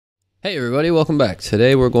Hey everybody, welcome back.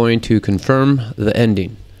 Today we're going to confirm the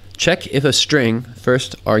ending. Check if a string,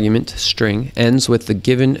 first argument string, ends with the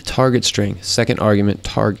given target string, second argument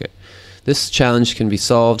target. This challenge can be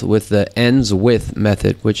solved with the ends with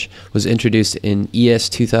method, which was introduced in ES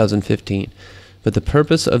 2015. For the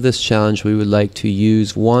purpose of this challenge, we would like to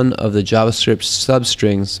use one of the JavaScript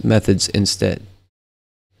substrings methods instead.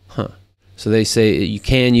 So they say you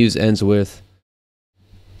can use ends with,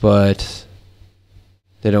 but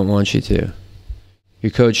they don't want you to.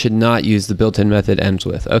 Your code should not use the built-in method ends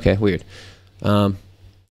with. Okay, weird.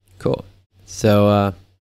 Cool. So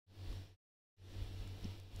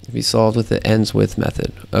if we solved with the ends with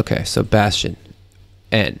method. Okay, so Bastion,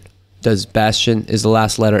 N. Is the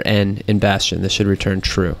last letter N in Bastion? This should return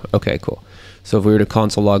true. Okay, cool. So if we were to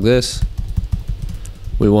console log this,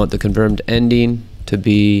 we want the confirmed ending to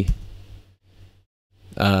be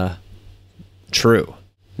true,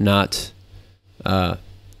 not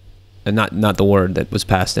not the word that was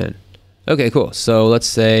passed in. Okay, cool. So let's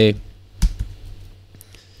say,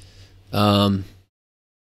 yeah,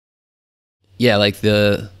 like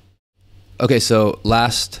the, okay, so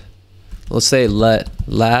let's say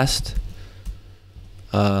last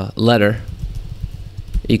letter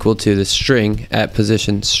equal to the string at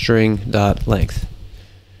position string dot length.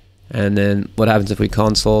 And then what happens if we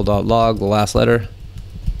console.log the last letter?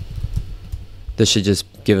 This should just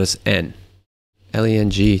give us N.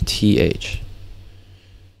 L-E-N-G-T-H.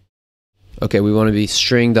 Okay, we want to be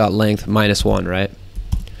string.length minus 1, right?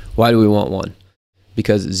 Why do we want 1?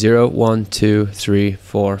 Because 0, 1, 2, 3,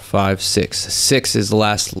 4, 5, 6. 6 is the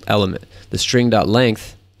last element. The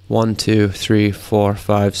string.length, 1, 2, 3, 4,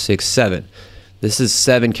 5, 6, 7. This is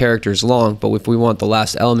 7 characters long, but if we want the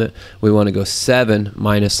last element, we want to go 7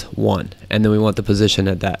 minus 1. And then we want the position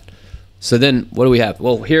at that. So then what do we have?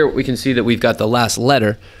 Well, here we can see that we've got the last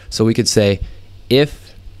letter. So we could say if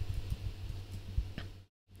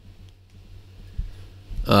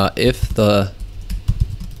the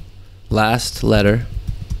last letter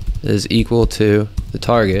is equal to the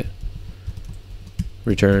target,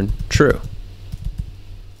 return true.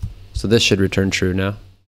 So this should return true now.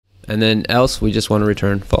 And then else we just want to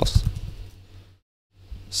return false.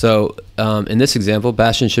 So in this example,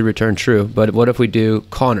 Bastion should return true, but what if we do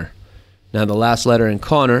Connor? Now the last letter in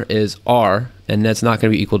Connor is R, and that's not going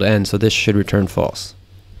to be equal to N, so this should return false.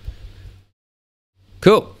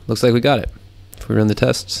 Cool, looks like we got it. If we run the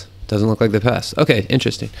tests, doesn't look like they passed. Okay,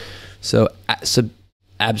 interesting. So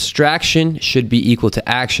abstraction should be equal to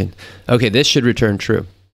action. Okay, this should return true.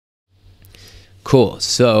 Cool,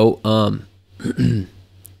 so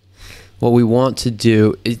what we want to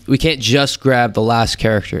do is, we can't just grab the last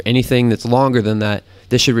character. Anything that's longer than that,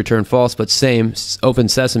 this should return false, but same, open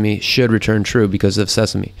sesame should return true because of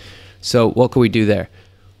sesame. So what can we do there?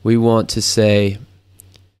 We want to say,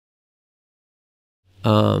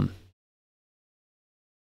 we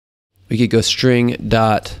could go string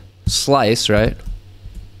dot slice, right?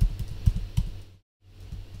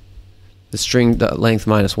 The string dot length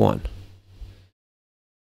minus 1.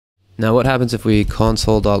 Now what happens if we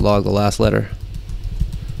console.log the last letter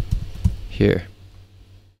here?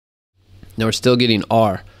 Now we're still getting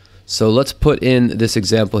R. So let's put in this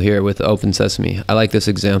example here with open sesame. I like this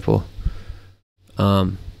example.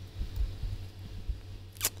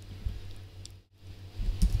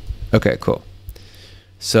 Okay, cool.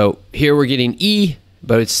 So here we're getting E,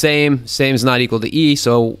 but it's same. Same is not equal to E,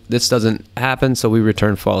 so this doesn't happen, so we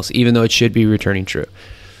return false, even though it should be returning true.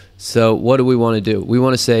 So what do we want to do? We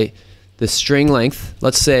want to say the string length,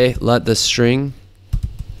 let's say let the string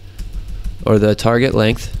or the target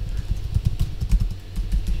length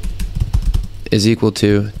is equal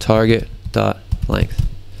to target dot length.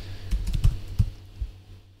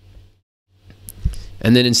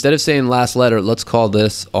 And then instead of saying last letter, let's call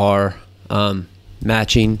this our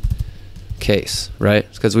matching case, right?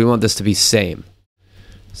 Because we want this to be same.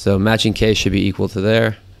 So matching case should be equal to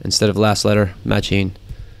there. Instead of last letter, matching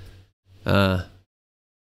target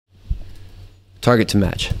to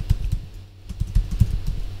match.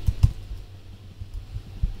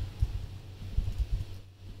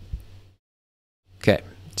 Okay,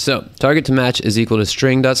 so target to match is equal to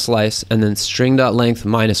string.slice and then string.length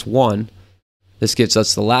minus 1. This gives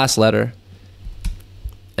us the last letter.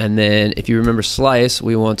 And then if you remember slice,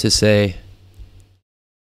 we want to say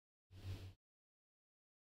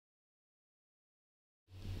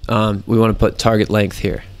we want to put target length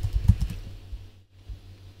here.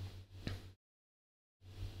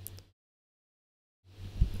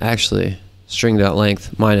 Actually,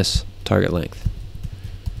 string.length minus target length.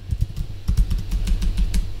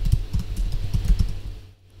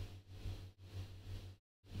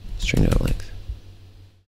 String.length.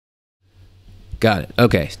 Got it.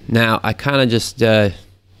 Okay. Now I kind of just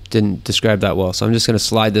didn't describe that well, so I'm just going to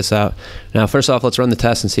slide this out. Now, first off, let's run the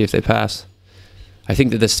test and see if they pass. I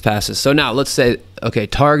think that this passes. So now let's say, okay,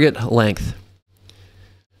 target length,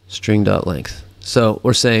 string.length. So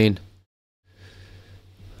we're saying,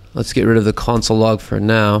 let's get rid of the console log for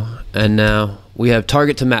now. And now we have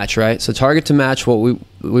target to match, right? So target to match, what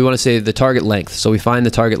we want to say the target length. So we find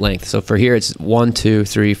the target length. So for here, it's 1, 2,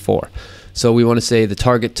 3, 4. So we want to say the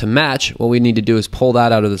target to match. What we need to do is pull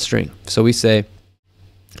that out of the string. So we say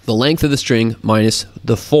the length of the string minus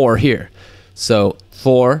the 4 here. So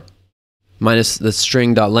 4 minus the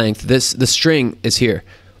string.length. The string is here.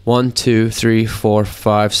 1, 2, 3, 4,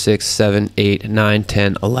 5, 6, 7, 8, 9,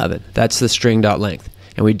 10, 11. That's the string.length.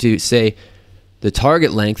 And we do say the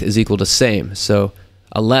target length is equal to same. So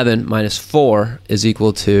 11 minus 4 is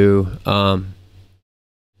equal to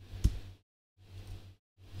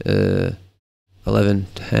 11,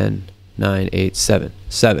 10, 9, 8, 7.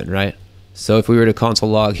 7, right? So if we were to console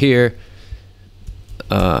log here,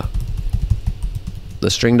 the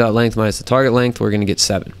string.length minus the target length, we're going to get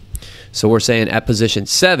 7. So we're saying at position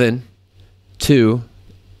 7 to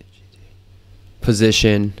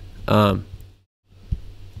position 11.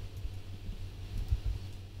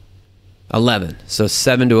 So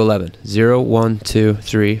 7 to 11. 0, 1, 2,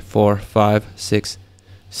 3, 4, 5, 6,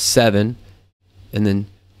 7. And then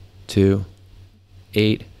 2,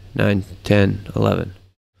 8, 9, 10, 11.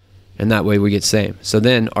 And that way we get same. So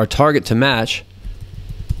then our target to match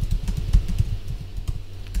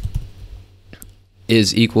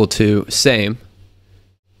is equal to same.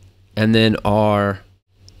 And then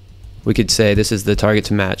we could say this is the target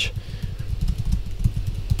to match.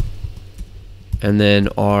 And then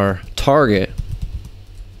our target,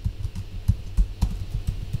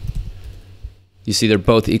 you see they're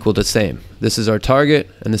both equal to same. This is our target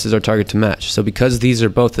and this is our target to match. So because these are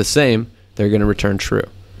both the same, they're going to return true.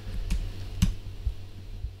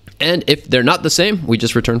 And if they're not the same, we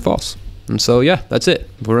just return false. And so yeah, that's it.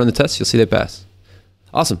 If we run the test, you'll see they pass.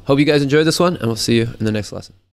 Awesome. Hope you guys enjoyed this one, and we'll see you in the next lesson.